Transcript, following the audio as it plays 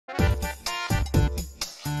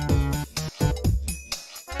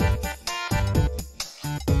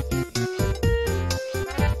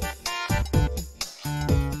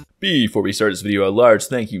Before we start this video, a large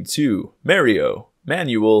thank you to Mario,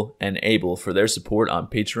 Manuel, and Abel for their support on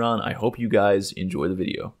Patreon. I hope you guys enjoy the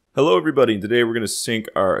video. Hello everybody, today we're going to sync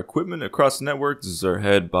our equipment across the network. This is our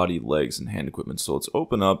head, body, legs, and hand equipment. So let's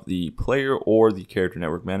open up the player or the character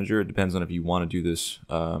network manager. It depends on if you want to do this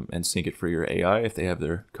and sync it for your AI if they have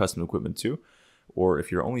their custom equipment too. Or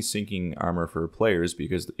if you're only syncing armor for players,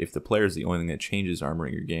 because if the player is the only thing that changes armor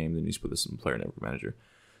in your game, then you just put this in player network manager.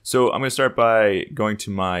 So I'm going to start by going to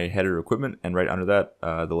my header equipment, and right under that,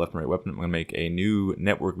 the left and right weapon, I'm going to make a new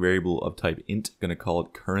network variable of type int. Going to call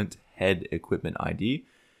it current head equipment ID.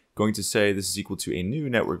 Going to say this is equal to a new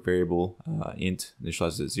network variable, int,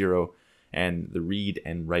 initialized at 0, and the read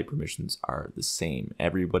and write permissions are the same.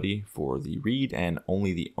 Everybody for the read and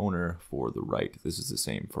only the owner for the write. This is the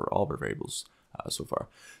same for all of our variables so far.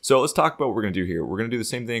 So let's talk about what we're going to do here. We're going to do the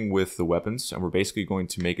same thing with the weapons, and we're basically going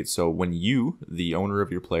to make it so when you, the owner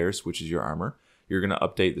of your player, switches your armor, you're going to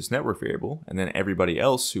update this network variable, and then everybody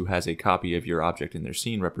else who has a copy of your object in their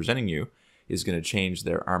scene representing you is going to change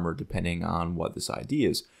their armor depending on what this ID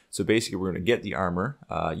is. So basically we're going to get the armor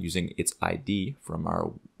using its ID from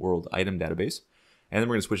our world item database, and then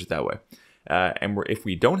we're going to switch it that way. If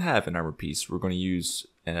we don't have an armor piece, we're going to use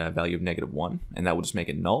a value of -1, and that will just make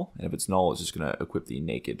it null. And if it's null, it's just going to equip the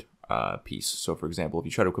naked piece. So for example, if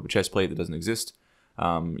you try to equip a chest plate that doesn't exist,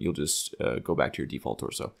 you'll just go back to your default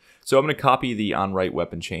torso. So I'm going to copy the on right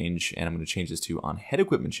weapon change, and I'm going to change this to on head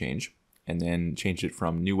equipment change, and then change it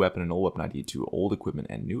from new weapon and old weapon ID to old equipment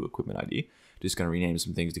and new equipment ID. Just going to rename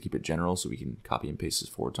some things to keep it general so we can copy and paste this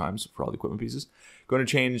 4 times for all the equipment pieces. Going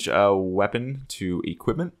to change weapon to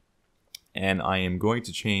equipment. And I am going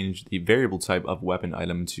to change the variable type of weapon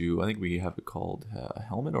item to, I think we have it called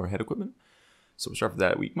helmet or head equipment. So we'll start with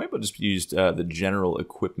that. We might just use the general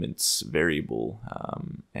equipments variable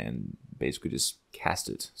and basically just cast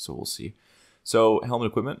it. So we'll see. So helmet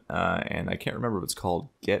equipment, and I can't remember if it's called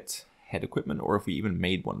get head equipment or if we even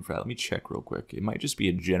made one for that. Let me check real quick. It might just be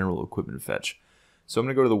a general equipment fetch. So I'm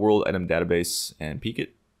going to go to the world item database and peek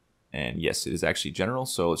it. And yes, it is actually general,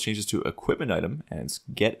 so let's change this to equipment item, and it's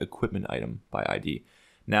get equipment item by ID.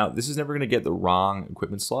 Now, this is never going to get the wrong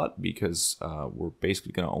equipment slot because we're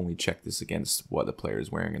basically going to only check this against what the player is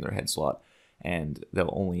wearing in their head slot, and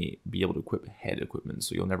they'll only be able to equip head equipment,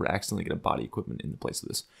 so you'll never accidentally get a body equipment in the place of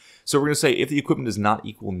this. So we're going to say if the equipment does not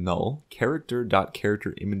equal null,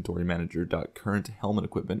 character.character_inventory-manager.current helmet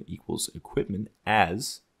equipment equals equipment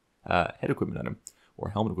as head equipment item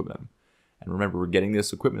or helmet equipment item. And remember, we're getting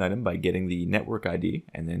this equipment item by getting the network ID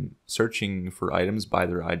and then searching for items by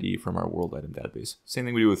their ID from our world item database. Same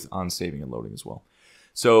thing we do with on saving and loading as well.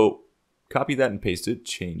 So copy that and paste it,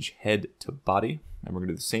 change head to body. And we're going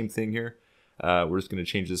to do the same thing here. We're just going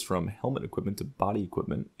to change this from helmet equipment to body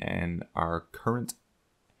equipment. And our current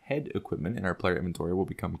head equipment in our player inventory will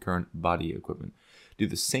become current body equipment. Do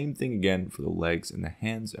the same thing again for the legs and the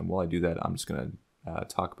hands. And while I do that, I'm just going to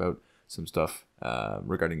talk about some stuff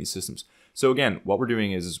regarding these systems. So again, what we're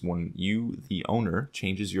doing is when you, the owner,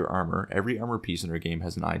 changes your armor, every armor piece in our game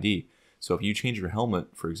has an ID. So if you change your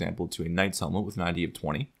helmet, for example, to a knight's helmet with an ID of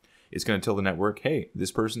 20, it's going to tell the network, hey,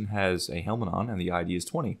 this person has a helmet on and the ID is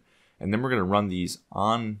 20. And then we're going to run these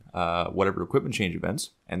on whatever equipment change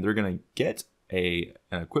events, and they're going to get an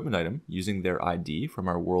equipment item using their ID from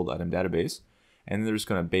our world item database. And they're just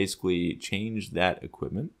going to basically change that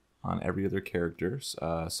equipment on every other character's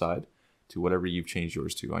side to whatever you've changed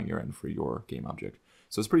yours to on your end for your game object.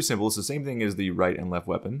 So it's pretty simple. It's the same thing as the right and left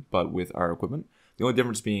weapon, but with our equipment. The only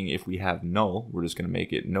difference being if we have null, we're just going to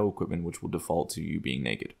make it no equipment, which will default to you being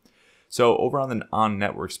naked. So over on the on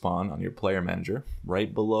network spawn on your player manager,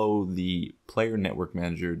 right below the player network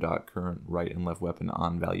manager.current right and left weapon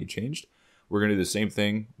on value changed, we're going to do the same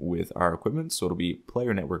thing with our equipment. So it'll be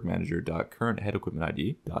player network manager.current head equipment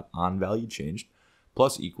ID on value changed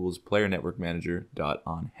plus equals player network manager dot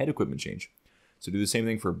on head equipment change. So do the same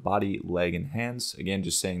thing for body, leg, and hands. Again,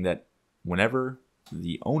 just saying that whenever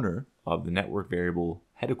the owner of the network variable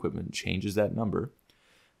head equipment changes that number,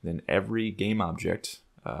 then every game object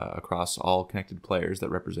across all connected players that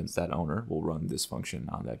represents that owner will run this function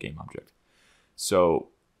on that game object. So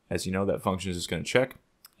as you know, that function is just going to check,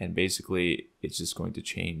 and basically it's just going to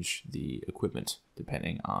change the equipment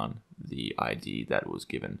depending on the ID that was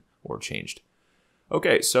given or changed.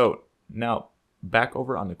 Okay, so now back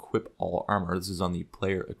over on equip all armor. This is on the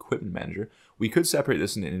player equipment manager. We could separate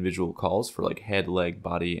this into individual calls for like head, leg,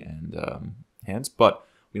 body, and hands, but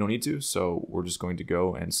we don't need to. So we're just going to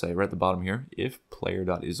go and say right at the bottom here, if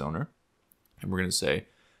player.isOwner, and we're going to say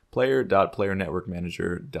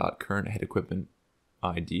player.playerNetworkManager.current head equipment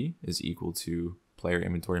ID is equal to player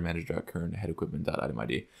inventory manager.current head equipment.item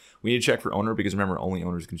ID. We need to check for owner because remember, only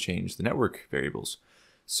owners can change the network variables.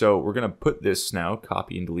 So we're going to put this now,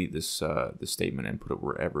 copy and delete this this statement and put it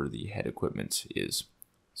wherever the head equipment is.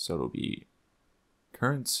 So it'll be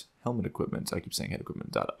current helmet equipment. I keep saying head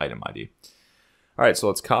equipment.item ID. All right, so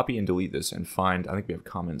let's copy and delete this and find, I think we have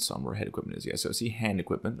comments on where head equipment is. Yeah, so see hand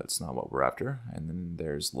equipment, that's not what we're after. And then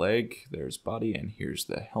there's leg, there's body, and here's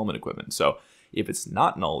the helmet equipment. So if it's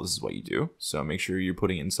not null, this is what you do. So make sure you're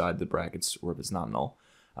putting it inside the brackets or if it's not null.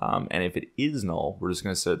 And if it is null, we're just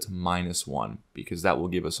going to set it to -1 because that will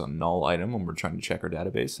give us a null item when we're trying to check our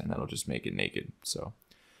database, and that'll just make it naked. So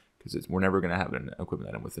because we're never going to have an equipment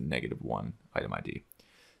item with a -1 item ID.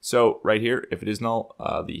 So right here, if it is null,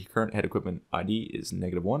 the current head equipment ID is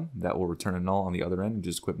 -1. That will return a null on the other end and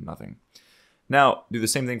just equip nothing. Now, do the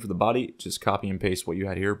same thing for the body. Just copy and paste what you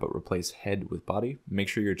had here, but replace head with body. Make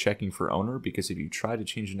sure you're checking for owner, because if you try to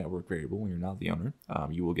change a network variable when you're not the owner,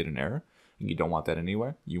 you will get an error. And you don't want that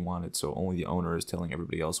anyway. You want it so only the owner is telling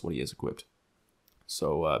everybody else what he has equipped.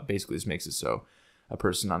 So basically this makes it so a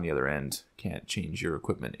person on the other end can't change your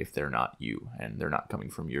equipment if they're not you, and they're not coming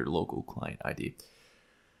from your local client ID.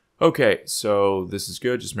 Okay, so this is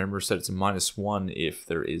good. Just remember, set it to -1 if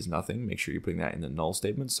there is nothing. Make sure you're putting that in the null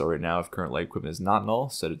statement. So right now, if current leg equipment is not null,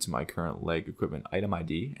 set it to my current leg equipment item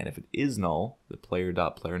ID. And if it is null, the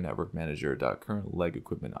player.playerNetworkManager.current leg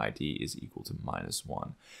equipment ID is equal to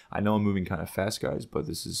 -1. I know I'm moving kind of fast, guys, but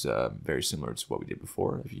this is very similar to what we did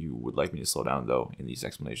before. If you would like me to slow down, though, in these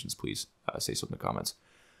explanations, please say so in the comments.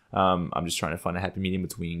 I'm just trying to find a happy medium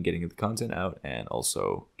between getting the content out and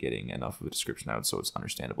also getting enough of a description out so it's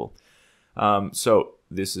understandable. So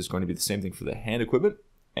this is going to be the same thing for the hand equipment,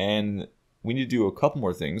 and we need to do a couple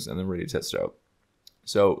more things and then we're ready to test it out.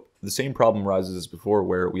 So the same problem arises as before,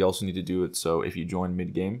 where we also need to do it so if you join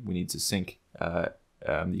mid-game, we need to sync the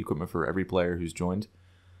equipment for every player who's joined,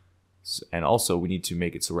 and also we need to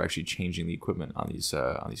make it so we're actually changing the equipment on these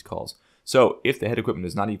calls. So if the head equipment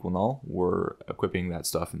is not equal null, we're equipping that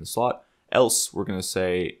stuff in the slot. Else, we're going to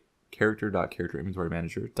say character.character inventory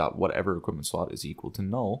manager.whatever equipment slot is equal to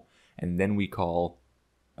null, and then we call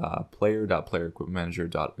player.player equipment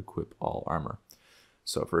manager.equip all armor.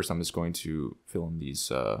 So first, I'm just going to fill in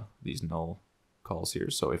these null calls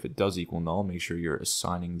here. So if it does equal null, make sure you're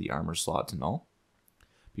assigning the armor slot to null.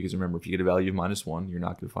 Because remember, if you get a value of -1, you're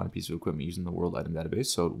not going to find a piece of equipment using the world item database,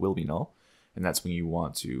 so it will be null. And that's when you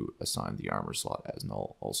want to assign the armor slot as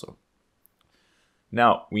null also.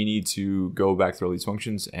 Now, we need to go back through all these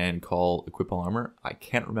functions and call equip all armor. I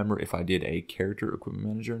can't remember if I did a character equipment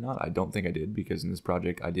manager or not. I don't think I did, because in this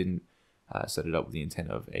project, I didn't set it up with the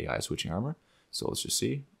intent of AI switching armor. So let's just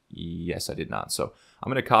see. Yes, I did not. So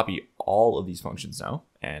I'm going to copy all of these functions now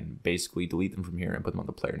and basically delete them from here and put them on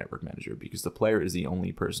the player network manager, because the player is the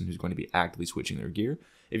only person who's going to be actively switching their gear.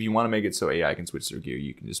 If you want to make it so AI can switch their gear,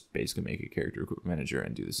 you can just basically make a character equipment manager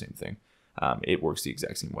and do the same thing. It works the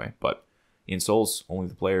exact same way, but in Souls, only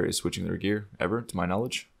the player is switching their gear ever, to my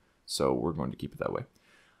knowledge. So we're going to keep it that way.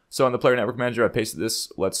 So on the player network manager, I pasted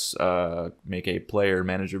this. Let's make a player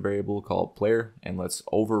manager variable called player, and let's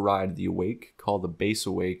override the awake, call the base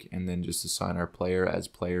awake, and then just assign our player as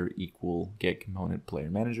player equal get component player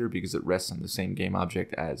manager, because it rests on the same game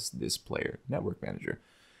object as this player network manager.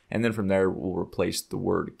 And then from there, we'll replace the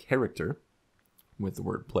word character with the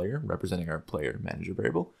word player, representing our player manager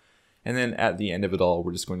variable. And then at the end of it all,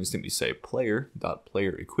 we're just going to simply say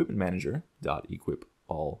player.player equipment manager.equip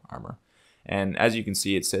all armor. And as you can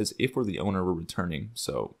see, it says if we're the owner, we're returning.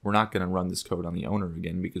 So we're not going to run this code on the owner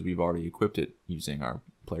again, because we've already equipped it using our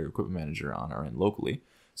player equipment manager on our end locally.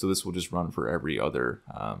 So this will just run for every other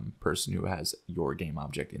person who has your game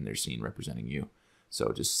object in their scene representing you. So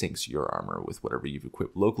it just syncs your armor with whatever you've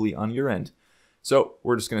equipped locally on your end. So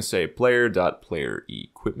we're just going to say player.player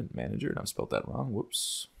equipment manager, and I've spelled that wrong.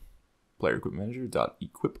 Whoops. Player equipment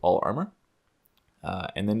manager.equip all armor.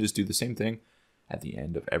 And then just do the same thing at the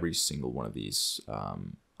end of every single one of these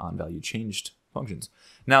on value changed functions.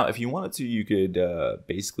 Now, if you wanted to, you could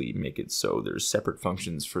basically make it so there's separate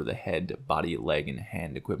functions for the head, body, leg, and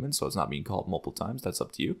hand equipment, so it's not being called multiple times. That's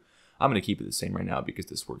up to you. I'm going to keep it the same right now because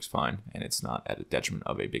this works fine, and it's not at a detriment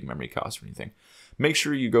of a big memory cost or anything. Make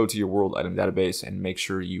sure you go to your world item database and make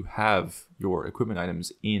sure you have your equipment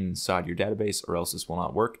items inside your database, or else this will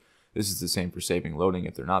not work. This is the same for saving loading.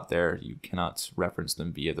 If they're not there, you cannot reference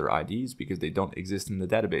them via their IDs because they don't exist in the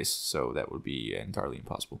database, so that would be entirely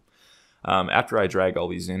impossible. After I drag all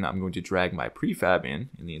these in, I'm going to drag my prefab in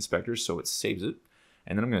the inspector so it saves it,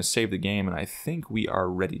 and then I'm going to save the game, and I think we are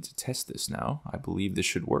ready to test this now. I believe this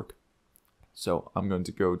should work. So I'm going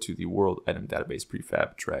to go to the world item database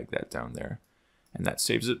prefab, drag that down there, and that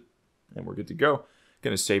saves it. and we're good to go.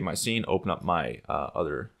 Going to save my scene, open up my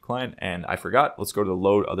other client, and I forgot. Let's go to the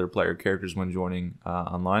load other player characters when joining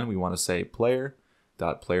online. We want to say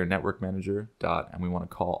player.player.network-manager. And we want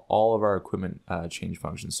to call all of our equipment change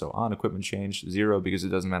functions. So on equipment change 0 because it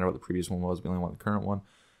doesn't matter what the previous one was. We only want the current one.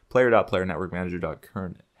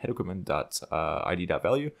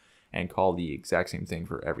 Player.player.network-manager.current-head-equipment.id.value, and call the exact same thing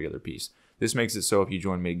for every other piece. This makes it so if you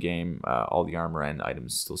join mid-game, all the armor and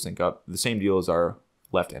items still sync up. The same deal as our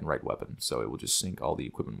left and right weapon, so it will just sync all the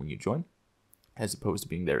equipment when you join, as opposed to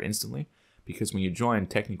being there instantly, because when you join,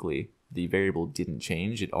 technically, the variable didn't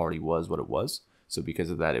change. It already was what it was, so because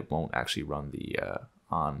of that, it won't actually run the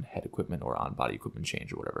on head equipment or on body equipment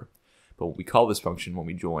change or whatever. But we call this function when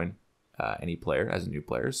we join any player as a new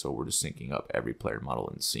player, so we're just syncing up every player model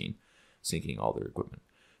in the scene, syncing all their equipment.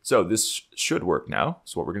 So this should work now.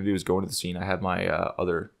 So what we're going to do is go into the scene. I have my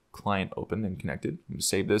other client open and connected. I'm going to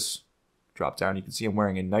save this, drop down. You can see I'm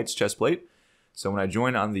wearing a Knight's chest plate. So when I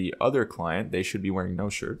join on the other client, they should be wearing no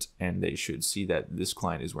shirt, and they should see that this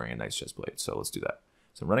client is wearing a Knight's chest plate. So let's do that.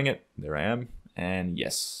 So I'm running it. There I am. And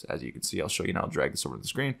yes, as you can see, I'll show you now. I'll drag this over to the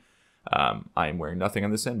screen. I am wearing nothing on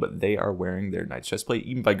this end, but they are wearing their Knight's chest plate.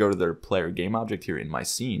 Even if I go to their player game object here in my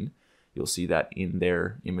scene, you'll see that in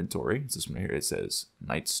their inventory. It's this one here. It says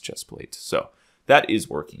Knight's chest plate. So that is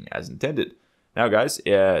working as intended. Now, guys,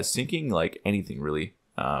 syncing like anything really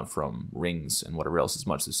from rings and whatever else is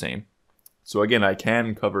much the same. So again, I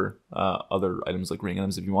can cover other items like ring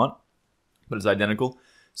items if you want, but it's identical.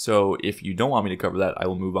 So if you don't want me to cover that, I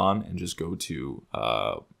will move on and just go to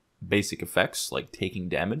basic effects like taking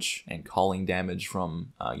damage and calling damage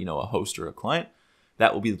from a host or a client.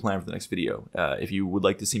 That will be the plan for the next video. If you would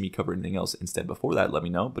like to see me cover anything else instead before that, let me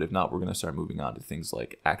know. But if not, we're going to start moving on to things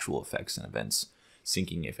like actual effects and events,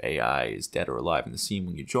 syncing if AI is dead or alive in the scene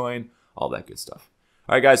when you join, all that good stuff.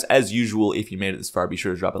 All right, guys, as usual, if you made it this far, be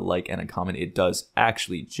sure to drop a like and a comment. It does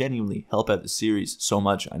actually genuinely help out the series so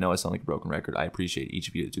much. I know I sound like a broken record. I appreciate each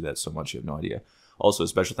of you that do that so much. You have no idea. Also, a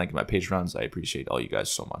special thank you to my Patrons. I appreciate all you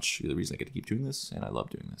guys so much. You're the reason I get to keep doing this, and I love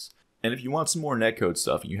doing this. And if you want some more netcode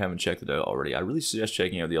stuff and you haven't checked it out already, I really suggest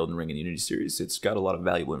checking out the Elden Ring and Unity series. It's got a lot of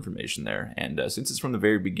valuable information there. And since it's from the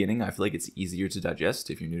very beginning, I feel like it's easier to digest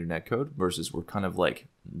if you're new to netcode, versus we're kind of like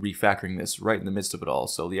refactoring this right in the midst of it all.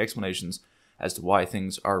 So the explanations as to why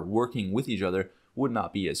things are working with each other would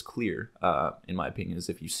not be as clear, in my opinion, as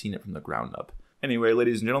if you've seen it from the ground up. Anyway,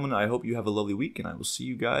 ladies and gentlemen, I hope you have a lovely week, and I will see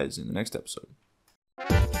you guys in the next episode.